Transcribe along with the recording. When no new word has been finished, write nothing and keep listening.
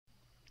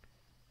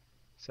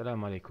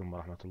Assalamu alaikum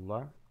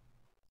warahmatullah.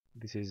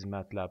 This is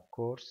MATLAB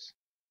course.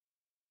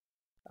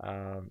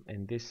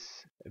 In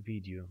this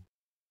video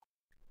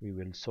we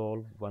will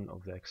solve one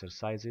of the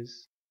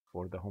exercises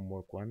for the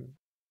homework one.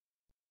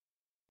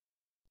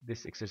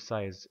 This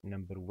exercise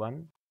number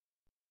 1.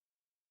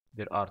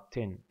 There are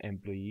 10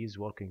 employees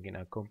working in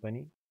a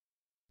company.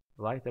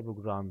 Write a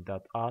program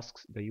that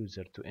asks the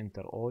user to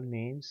enter all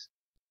names,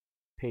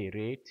 pay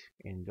rate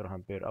in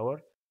dirham per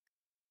hour,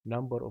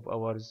 number of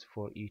hours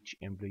for each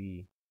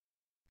employee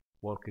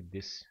worked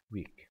this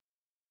week.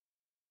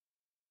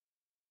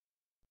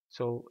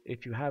 So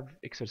if you have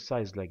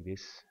exercise like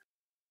this,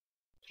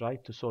 try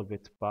to solve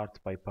it part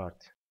by part.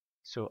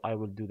 So I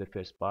will do the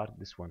first part,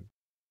 this one,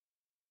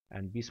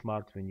 and be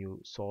smart when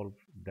you solve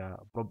the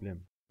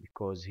problem,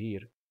 because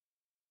here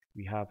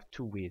we have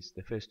two ways.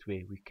 The first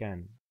way, we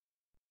can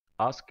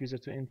ask user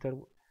to enter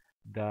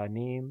the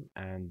name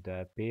and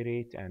the pay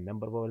rate and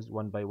number of hours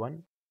one by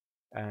one,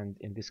 and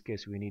in this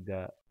case we need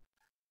a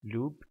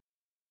loop,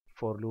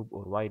 for loop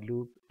or while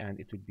loop, and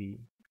it will be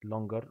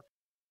longer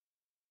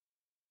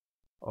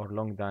or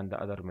long than the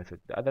other method.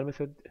 The other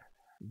method,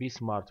 be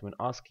smart when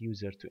ask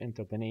user to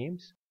enter the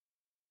names,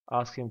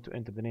 ask him to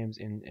enter the names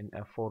in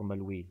a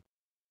formal way,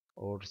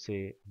 or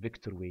say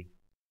vector way,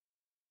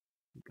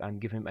 and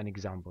give him an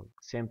example.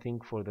 Same thing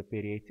for the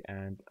pay rate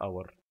and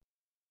hour,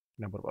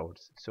 number of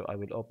hours. So I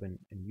will open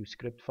a new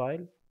script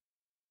file.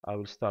 I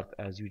will start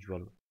as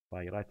usual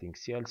by writing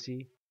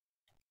CLC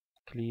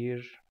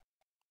clear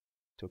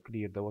to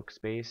clear the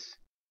workspace,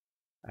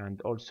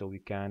 and also we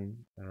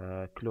can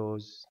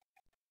close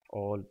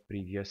all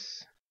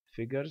previous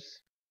figures.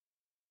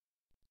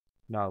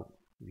 Now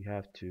we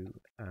have to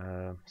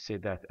say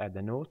that, add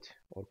a note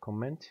or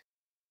comment,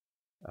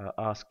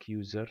 ask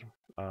user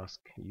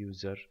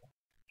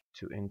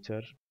to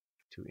enter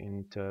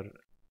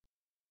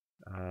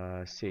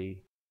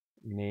say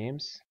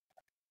names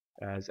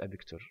as a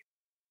vector,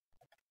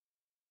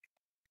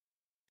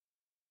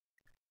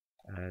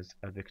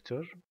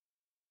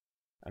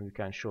 and we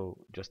can show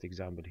just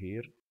example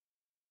here.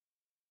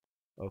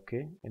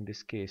 Okay, in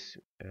this case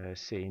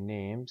say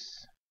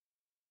names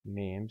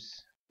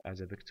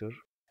as a vector.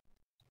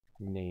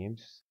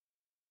 Names,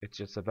 it's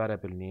just a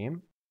variable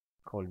name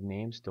called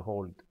names to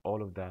hold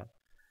all of the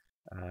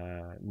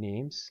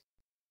names.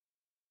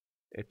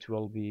 It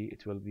will be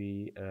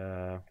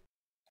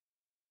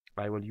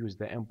I will use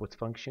the input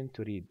function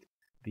to read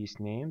these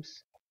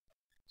names.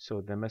 So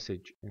the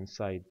message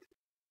inside,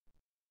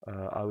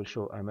 I will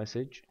show a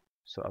message,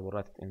 so I will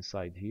write it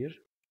inside here.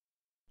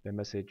 The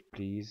message,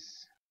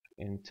 please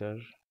enter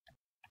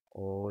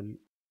all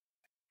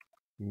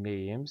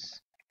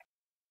names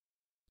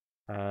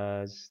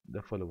as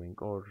the following,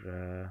 or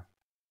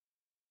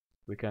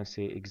we can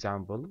say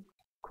example,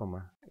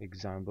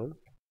 example,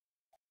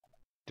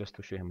 just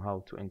to show him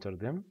how to enter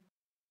them.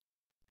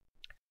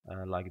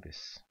 Like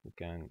this, we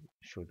can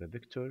show the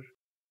vector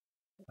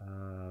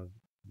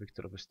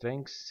of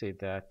strings, say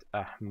that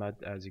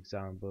Ahmad as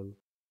example,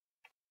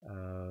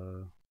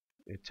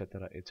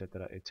 etc,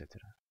 etc,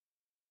 etc.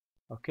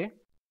 Okay,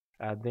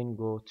 and then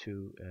go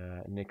to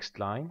next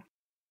line,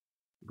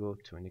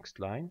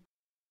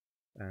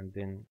 and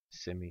then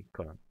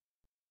semicolon.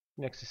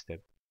 Next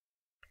step,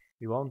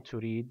 we want to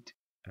read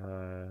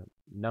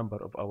number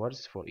of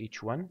hours for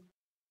each one,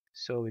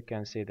 so we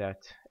can say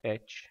that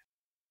h,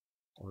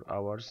 or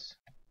hours,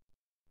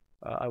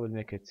 I will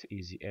make it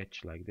easy,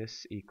 h like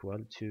this, equal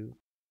to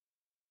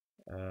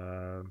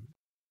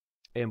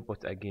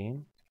input.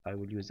 Again, I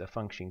will use a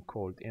function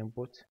called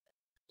input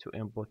to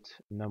input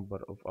number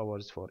of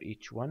hours for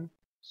each one.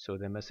 So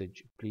the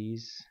message,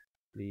 please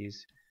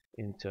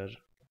enter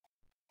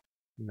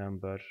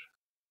number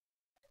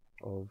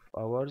of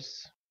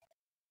hours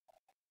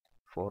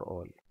for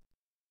all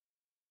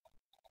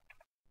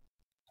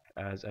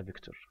as a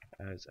vector,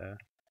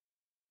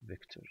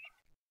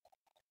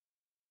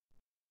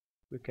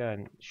 we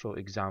can show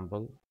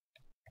example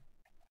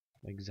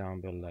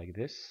like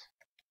this.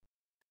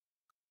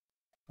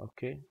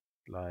 Okay,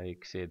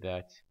 like say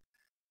that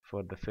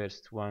for the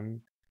first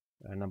one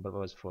number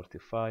was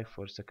 45,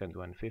 for second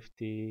one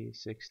 50,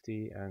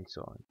 60, and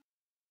so on,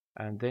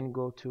 and then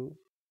go to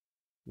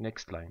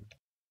next line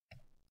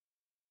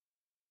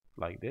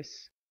like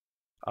this.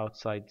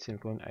 Outside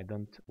semicolon, I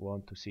don't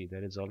want to see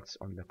the results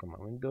on the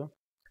command window.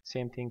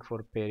 Same thing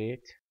for pay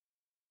rate,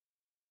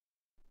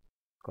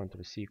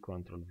 Ctrl C,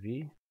 Ctrl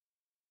V.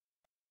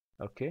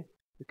 Okay,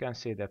 you can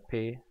say the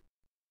pay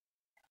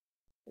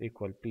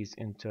equal, please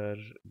enter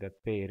the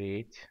pay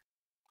rate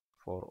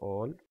for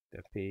all,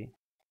 the pay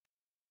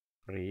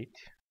rate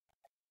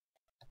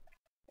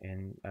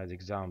in, as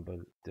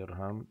example,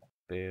 dirham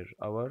per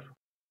hour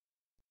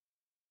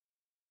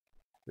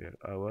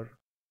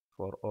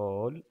for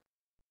all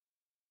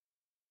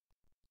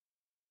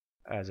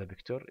as a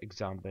vector.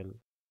 Example,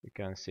 we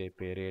can say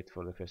pay rate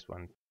for the first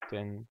one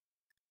 10,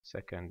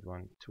 second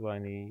one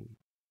 20,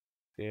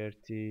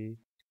 30,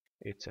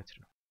 etc.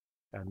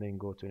 And then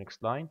go to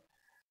next line.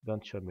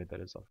 Don't show me the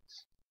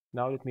results.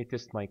 Now let me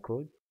test my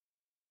code.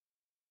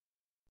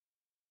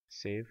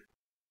 Save.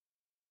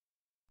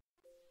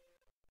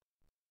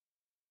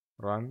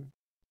 run.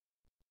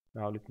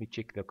 Now let me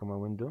check the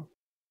command window.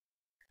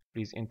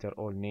 Please enter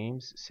all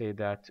names. Say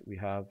that we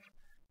have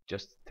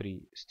just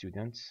 3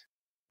 students,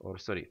 or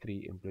sorry,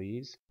 3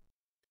 employees.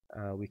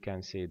 We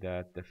can say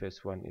that the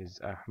first one is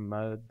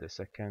Ahmad, the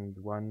second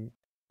one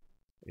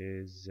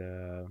is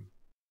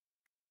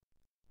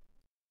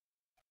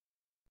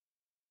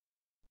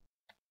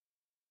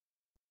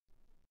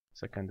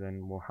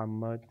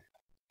Muhammad,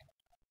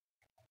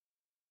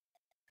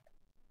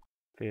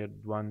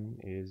 third one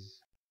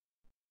is,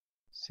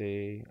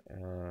 say,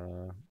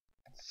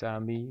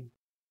 Sami,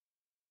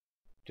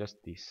 just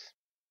this.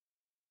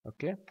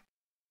 Okay,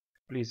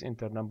 please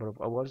enter number of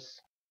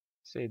hours.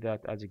 Say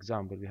that as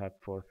example we have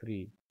for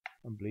 3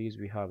 employees,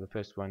 we have the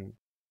first one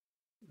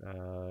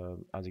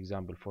as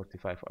example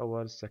 45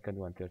 hours, second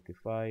one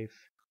 35,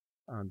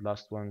 and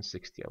last one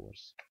 60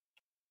 hours.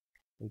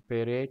 The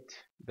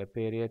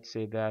pay rate,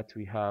 say that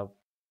we have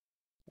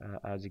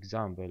as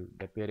example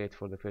the pay rate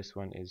for the first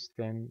one is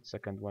 10,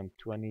 second one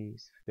 20,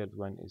 third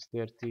one is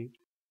 30.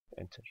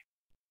 Enter.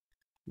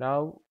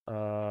 Now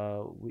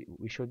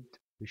we should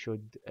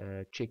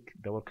check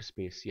the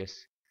workspace.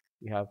 Yes,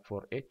 we have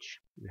for H,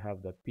 we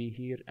have the P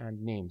here,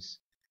 and names.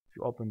 If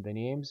you open the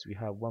names, we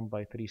have 1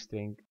 by 3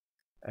 string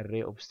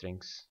array of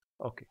strings.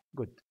 Okay,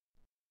 good.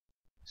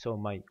 So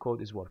my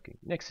code is working.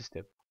 Next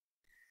step,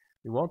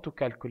 we want to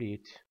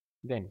calculate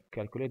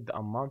the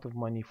amount of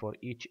money for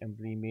each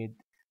employee made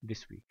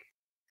this week.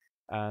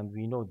 And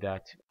we know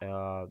that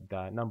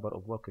the number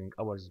of working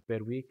hours per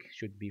week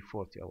should be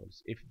 40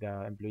 hours. If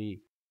the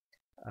employee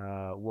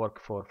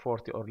work for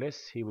 40 or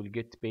less, he will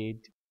get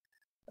paid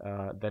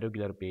the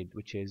regular paid,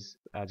 which is,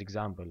 as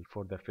example,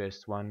 for the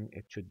first one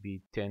it should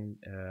be 10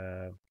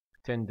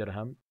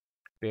 dirham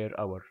per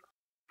hour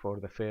for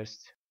the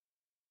first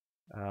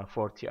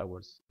 40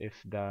 hours. If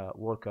the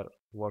worker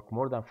work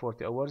more than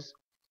 40 hours,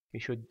 he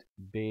should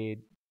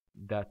pay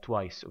the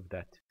twice of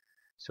that,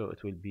 so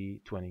it will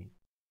be 20,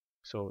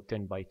 so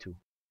 10 by 2.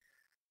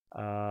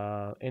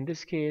 In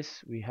this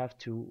case we have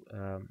to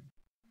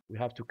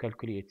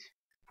calculate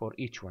for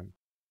each one.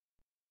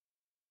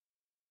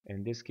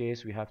 In this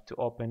case we have to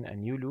open a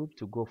new loop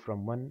to go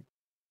from one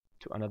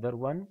to another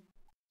one.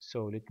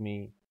 So let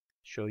me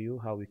show you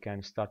how we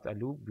can start a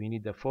loop. We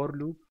need a for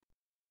loop.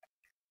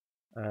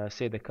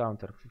 Say the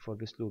counter for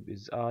this loop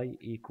is I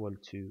equal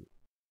to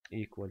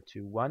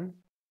 1.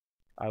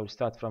 I will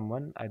start from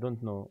 1. I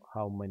don't know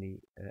how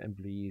many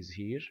employees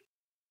here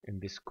in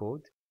this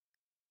code.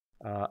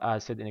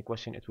 As said in a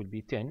question, it will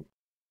be 10,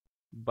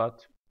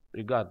 but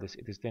regardless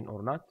it is 10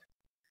 or not,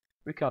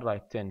 we can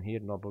write 10 here,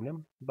 no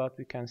problem. But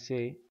we can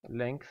say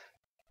length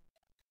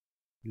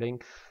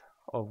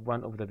of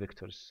one of the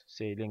vectors.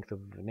 Say length of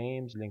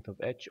names, length of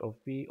H, of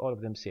P, all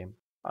of them same.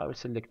 I will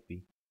select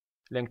P,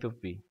 length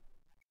of P,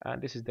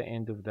 and this is the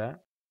end of the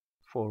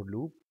for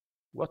loop.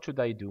 What should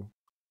I do?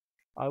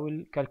 I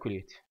will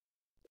calculate.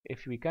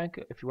 If you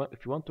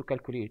want to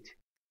calculate,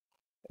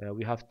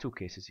 we have 2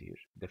 cases here.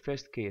 The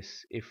first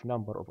case, if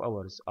number of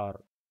hours are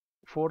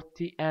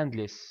 40 and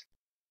less,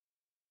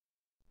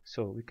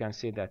 so we can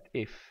say that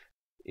if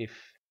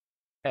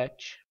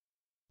H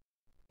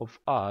of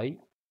I,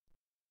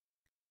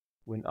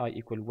 when I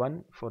equal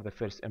 1 for the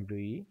first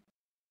employee,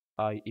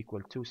 I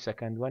equal 2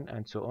 second one,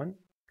 and so on.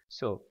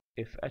 So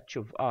if H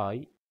of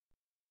I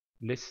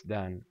less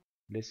than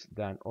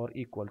or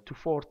equal to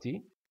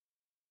 40,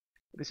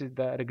 this is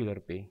the regular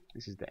pay,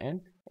 this is the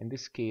end. In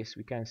this case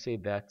we can say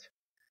that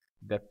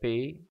the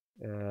pay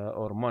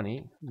or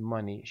money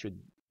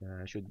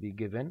should be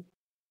given,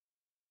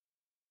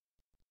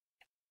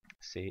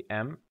 say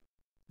M,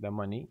 the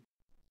money,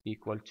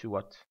 equal to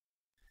what?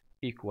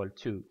 Equal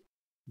to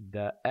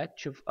the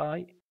H of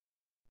I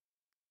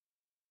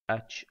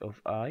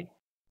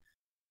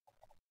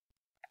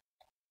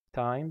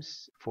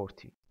times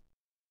 40.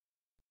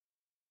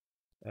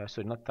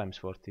 Sorry, not times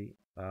 40.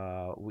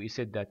 We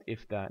said that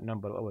if the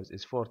number of hours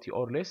is 40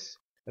 or less,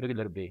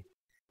 regular pay.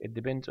 It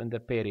depends on the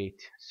pay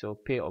rate, so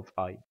pay of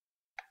I.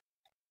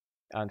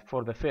 And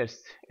for the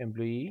first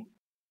employee,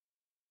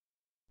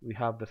 we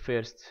have the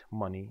first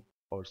money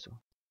also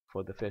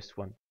for the first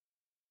one.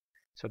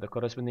 So the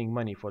corresponding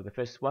money for the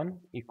first one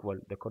equal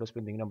the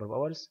corresponding number of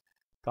hours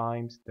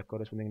times the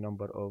corresponding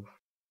number of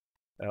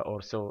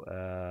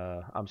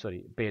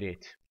pay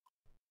rate.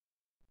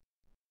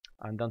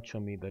 And don't show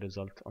me the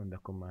result on the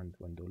command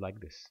window like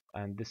this.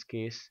 And this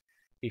case,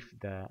 if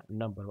the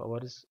number of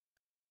hours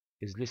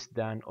is less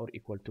than or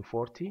equal to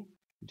 40,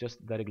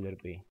 just the regular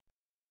pay.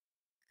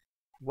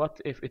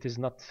 What if it is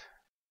not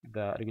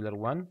the regular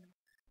one?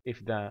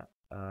 If the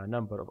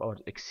number of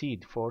hours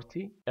exceed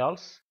 40,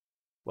 else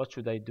what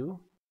should I do?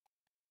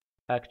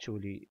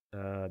 Actually,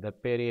 the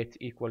pay rate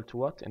equal to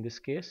what in this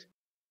case?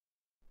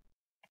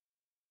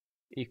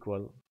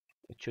 Equal,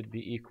 it should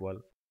be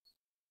equal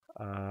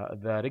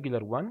the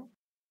regular one.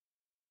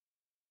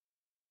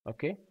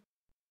 Okay,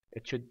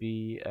 it should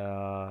be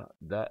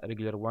the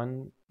regular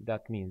one.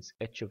 That means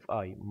H of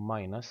I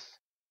minus,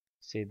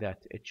 say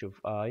that H of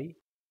I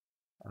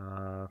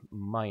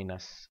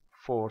minus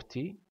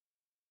 40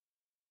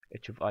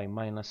 h of I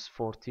minus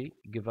 40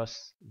 give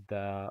us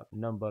the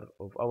number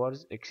of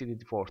hours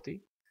exceeded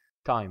 40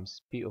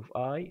 times p of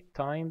I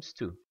times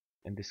 2,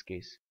 in this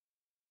case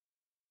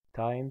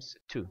times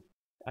 2,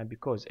 and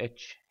because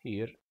h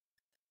here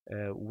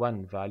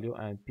one value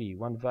and p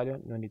one value,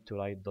 no need to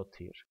write dot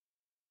here.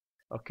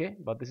 Okay,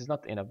 but this is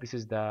not enough. This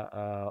is the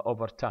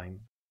overtime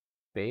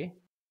pay.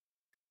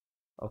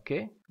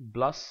 Okay,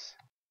 plus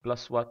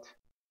what?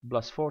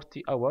 Plus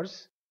 40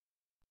 hours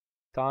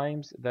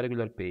times the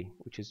regular pay,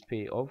 which is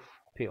pay of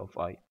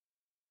I.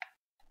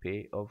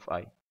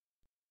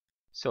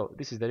 So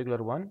this is the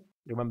regular one.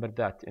 Remember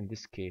that in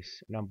this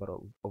case number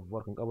of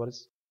working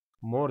hours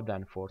more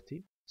than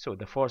 40. So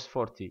the first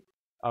 40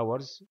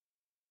 hours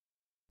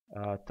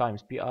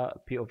times P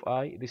of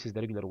I, this is the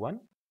regular one,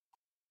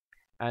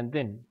 and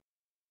then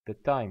the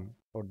time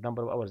or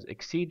number of hours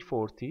exceed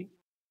 40,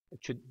 it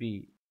should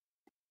be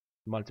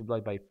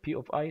multiplied by P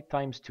of I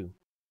times 2.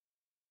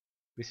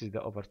 This is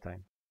the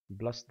overtime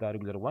plus the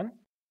regular one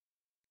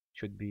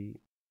should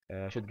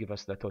give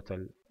us the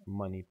total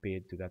money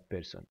paid to that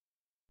person.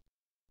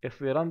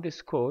 If we run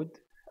this code,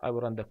 I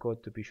will run the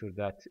code to be sure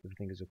that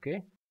everything is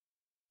okay.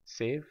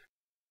 Save,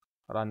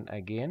 run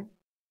again.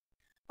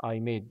 I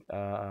made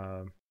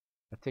a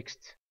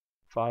text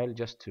file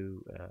just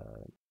to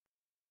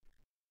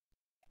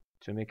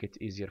make it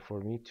easier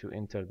for me to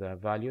enter the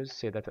values.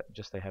 Say that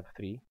just I have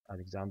 3 as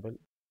example.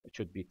 It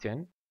should be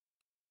 10,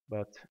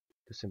 but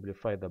to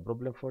simplify the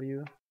problem for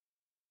you,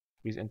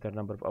 please enter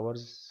number of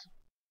hours.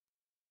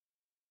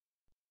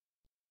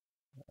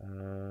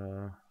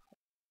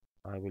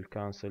 I will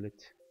cancel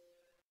it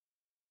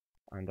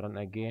and run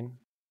again.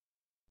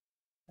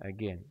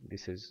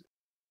 This is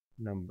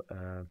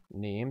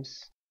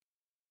names,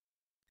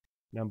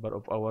 number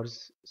of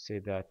hours, say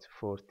that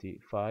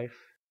 45,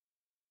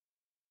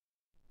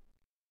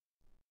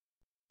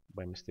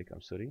 by mistake,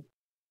 I'm sorry.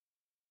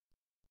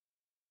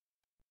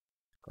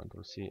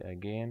 Control C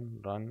again,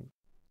 run,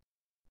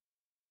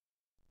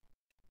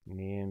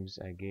 names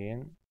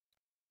again,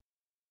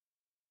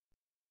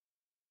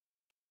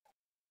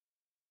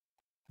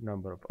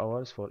 number of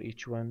hours for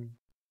each one,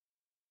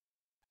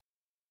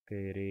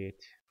 pay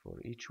rate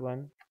for each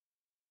one,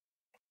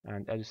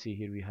 and as you see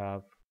here we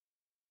have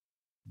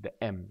the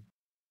M,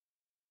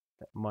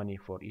 the money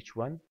for each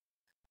one.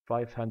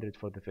 500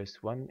 for the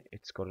first one,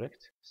 it's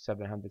correct.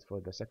 700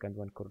 for the second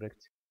one,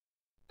 correct.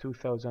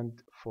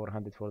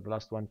 2400 for the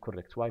last one,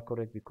 correct. Why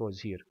correct? Because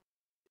here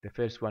the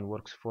first one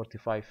works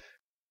 45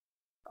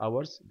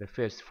 hours, the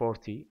first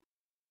 40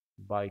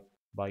 by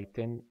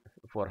 10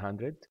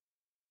 400,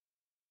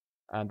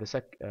 and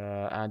the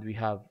and we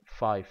have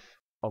 5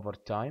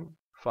 overtime,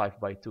 5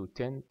 by 2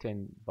 10,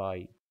 10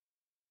 by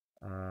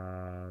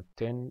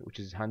 10, which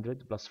is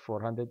 100, plus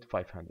 400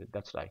 500.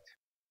 That's right.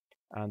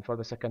 And for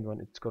the second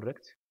one it's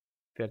correct.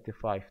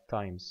 35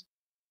 times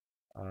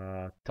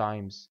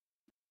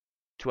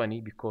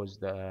 20, because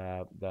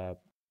the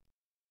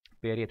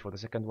period for the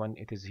second one,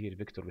 it is here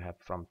vector, we have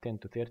from 10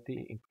 to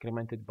 30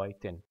 incremented by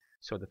 10.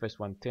 So the first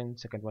one 10,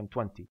 second one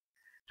 20.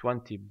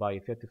 20 by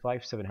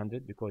 35,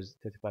 700, because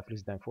 35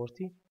 less than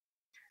 40.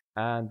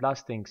 And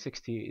last thing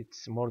 60,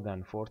 it's more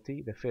than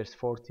 40. The first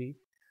 40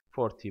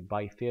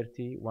 by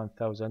 30,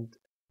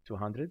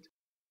 1200.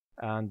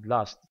 And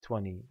last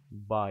 20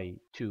 by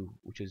 2,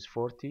 which is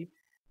 40,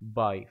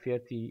 by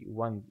 30,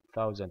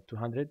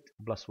 1200,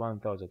 plus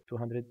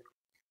 1200,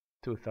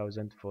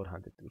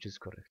 2400, which is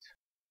correct.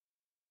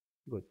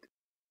 Good.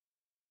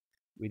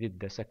 We did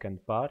the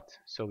second part,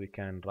 so we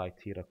can write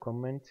here a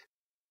comment.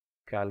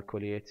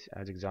 Calculate,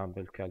 as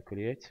example,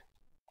 calculate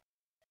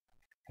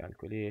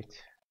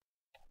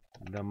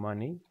the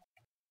money.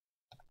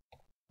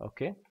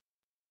 Okay.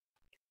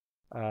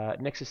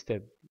 Next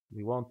step,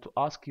 we want to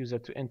ask user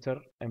to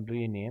enter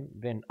employee name,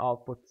 then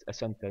output a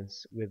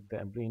sentence with the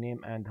employee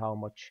name and how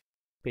much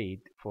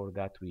paid for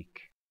that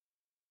week.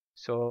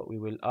 So we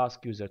will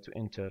ask user to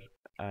enter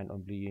an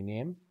employee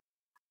name.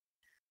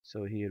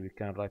 So here we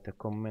can write a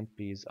comment,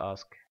 please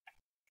ask.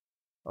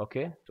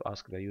 Okay, to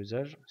ask the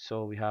user.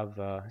 So we have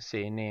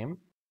say name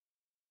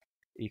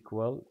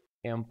equal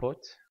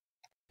input,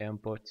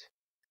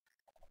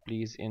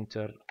 please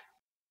enter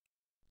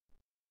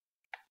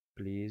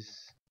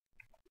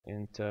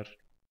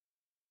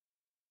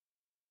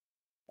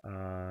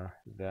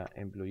the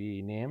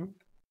employee name,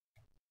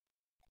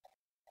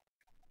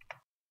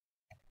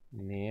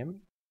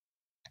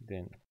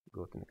 then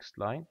go to next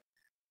line.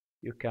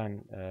 You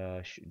can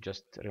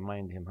just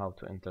remind him how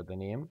to enter the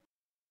name.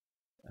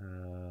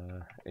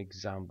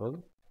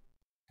 Example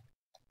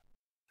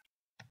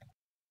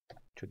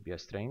should be a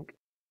string,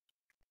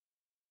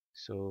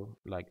 so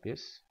like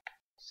this,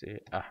 say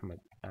Ahmed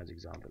as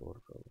example,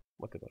 or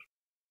whatever.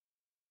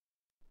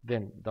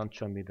 Then don't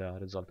show me the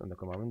result on the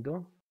command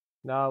window.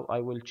 Now I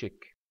will check.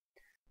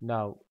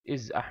 Now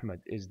is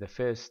Ahmed is the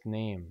first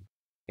name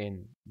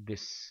in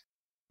this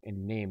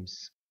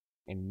names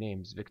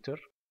vector.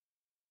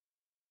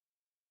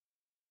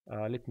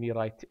 Let me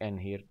write n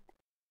here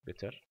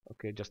better.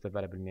 Okay, just a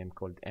variable name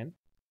called n,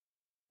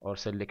 or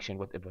selection,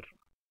 whatever.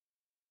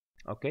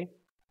 Okay,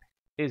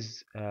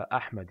 is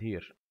Ahmed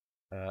here,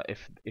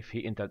 if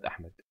he entered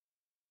Ahmed,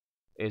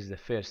 is the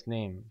first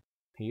name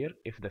here.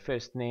 If the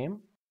first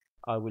name,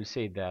 I will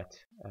say that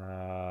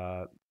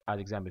as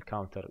example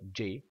counter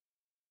j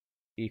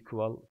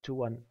equal to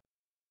 1.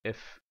 If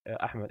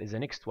Ahmed is the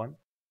next one,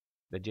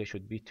 the j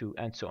should be 2,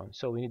 and so on.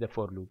 So we need a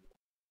for loop.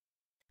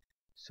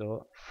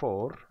 So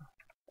for,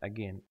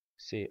 again,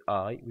 say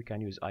I, we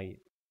can use I,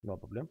 no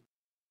problem.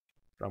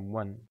 From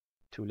 1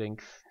 to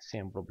length,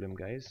 same problem,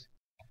 guys.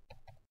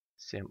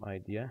 Same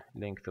idea,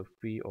 length of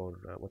p, or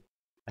what,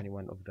 any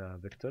one of the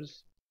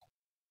vectors,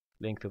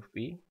 length of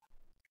p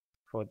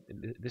for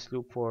this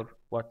loop. For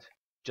what?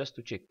 Just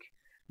to check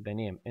the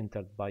name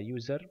entered by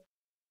user.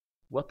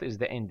 What is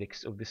the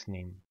index of this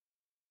name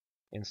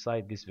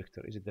inside this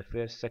vector? Is it the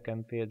first,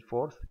 second, third,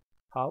 fourth?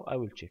 How? I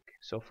will check.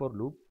 So for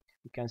loop,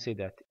 we can say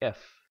that if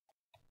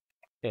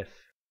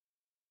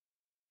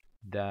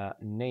the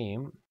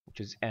name, which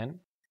is n,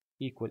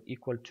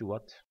 equal to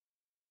what?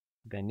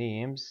 The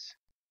names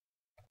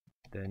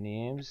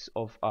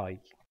of I.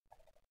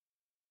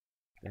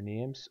 The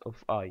names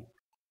of I.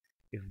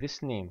 If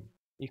this name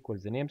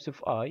equals the names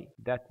of I,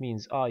 that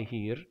means I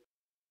here,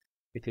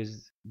 it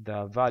is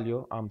the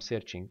value I'm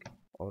searching,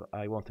 or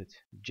I want it,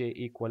 j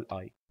equal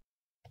I.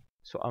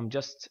 So I'm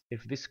just,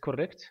 if this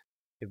correct,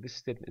 if this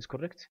statement is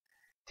correct,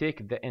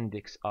 take the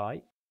index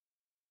I,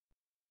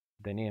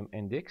 the name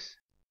index,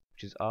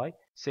 which is I,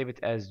 save it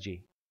as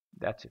j.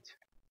 That's it.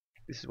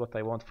 This is what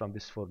I want from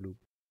this for loop.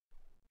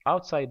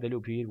 Outside the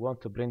loop here, we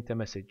want to print a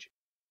message.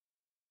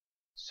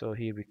 So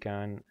here we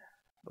can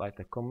write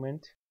a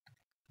comment,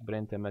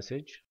 print a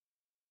message.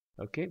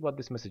 Okay, what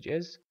this message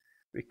is,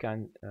 we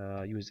can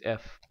use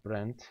f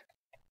print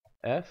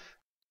f.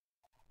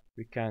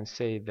 We can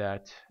say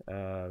that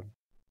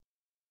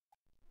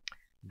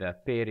the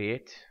pay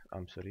rate,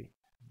 I'm sorry,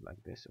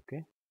 like this.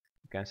 Okay,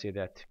 we can say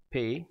that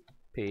pay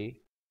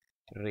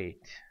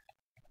rate,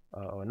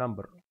 or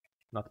number,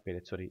 not pay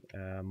rate, sorry,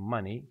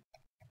 money,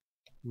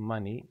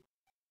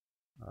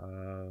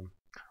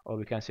 or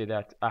we can say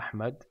that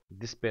Ahmed,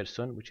 this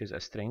person, which is a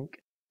string,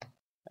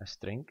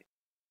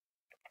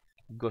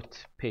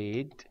 got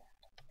paid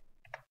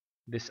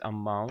this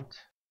amount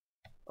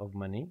of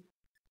money,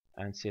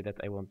 and say that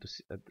I want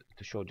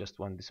to show just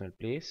one decimal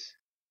place,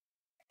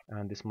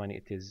 and this money,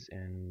 it is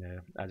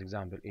in as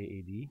example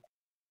AED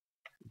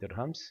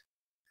dirhams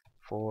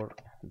for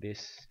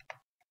this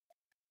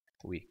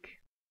week.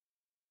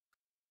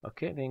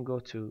 Okay, then go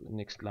to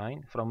next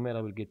line. From where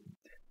I will get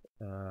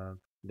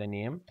the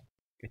name,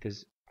 it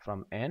is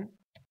from n.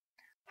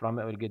 From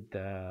I will get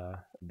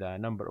the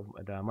number of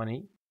the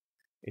money,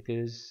 it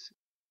is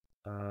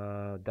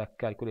the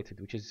calculated,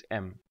 which is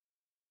m.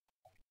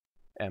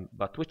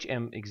 But which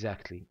m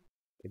exactly?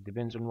 It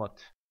depends on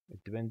what? It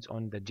depends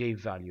on the j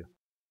value.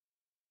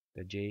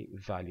 The j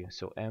value.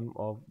 So m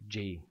of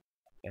j.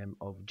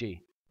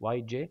 Why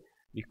j?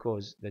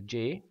 Because the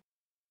j,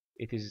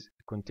 it is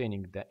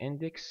containing the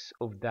index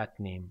of that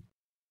name.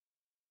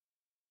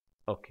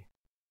 Okay.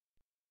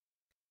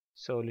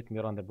 So let me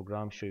run the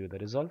program, show you the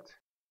result.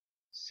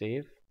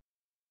 Save,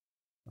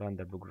 run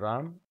the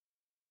program.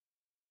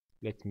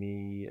 Let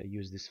me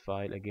use this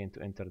file again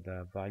to enter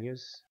the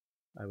values.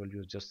 I will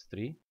use just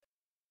 3.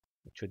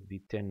 It should be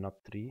 10, not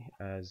 3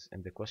 as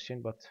in the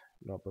question, but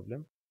no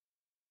problem.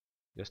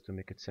 Just to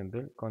make it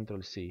simple,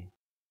 Control C,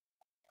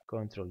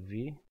 Control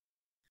V.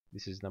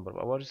 This is number of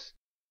hours.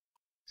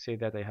 Say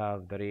that I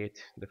have the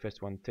rate, the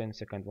first one 10,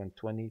 second one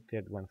 20,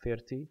 third one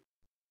 30.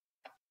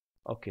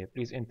 Okay,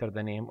 please enter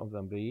the name of the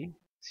employee.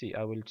 See,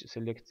 I will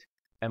select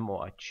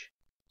MOH.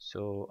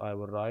 So I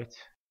will write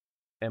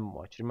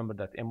MOH. Remember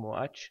that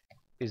MOH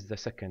is the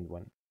second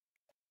one.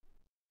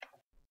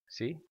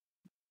 See,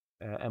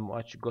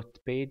 MOH got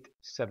paid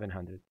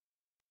 700.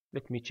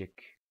 Let me check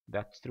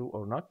that's true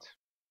or not.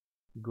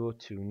 Go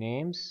to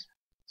names.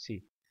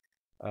 See,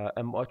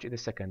 MOH is the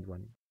second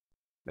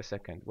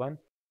one.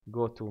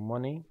 Go to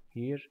money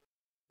here.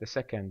 The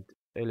second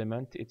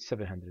element, it's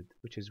 700,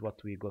 which is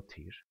what we got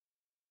here.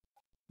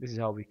 This is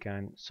how we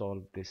can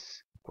solve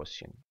this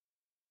question.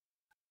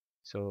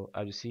 So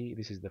as you see,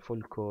 this is the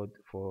full code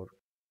for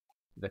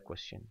the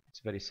question. It's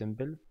very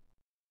simple,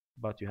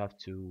 but you have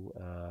to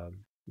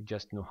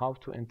just know how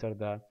to enter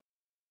the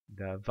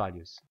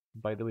values.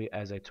 By the way,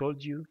 as I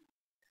told you,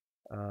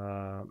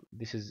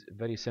 this is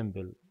very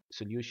simple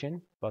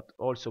solution, but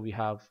also we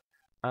have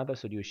another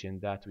solution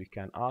that we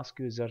can ask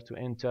user to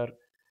enter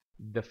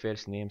the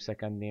first name,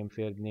 second name,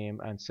 third name,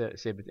 and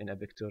save it in a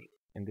vector.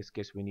 In this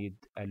case, we need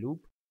a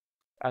loop,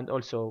 and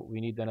also we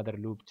need another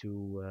loop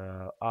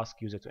to ask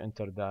user to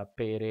enter the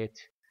pay rate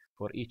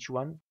for each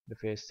one, the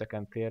first,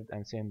 second, third,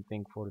 and same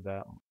thing for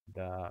the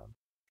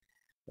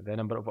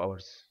number of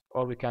hours.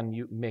 Or we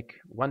can make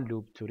one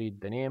loop to read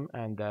the name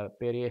and the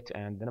pay rate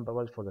and the number of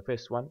hours for the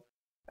first one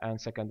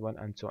and second one,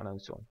 and so on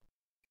and so on.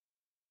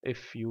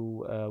 If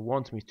you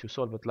want me to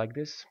solve it like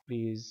this,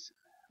 please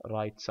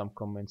write some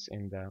comments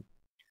in the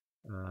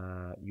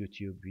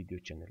YouTube video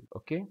channel.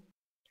 Okay,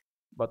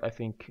 but I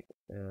think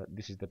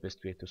this is the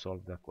best way to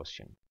solve the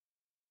question.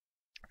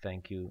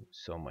 Thank you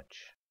so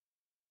much.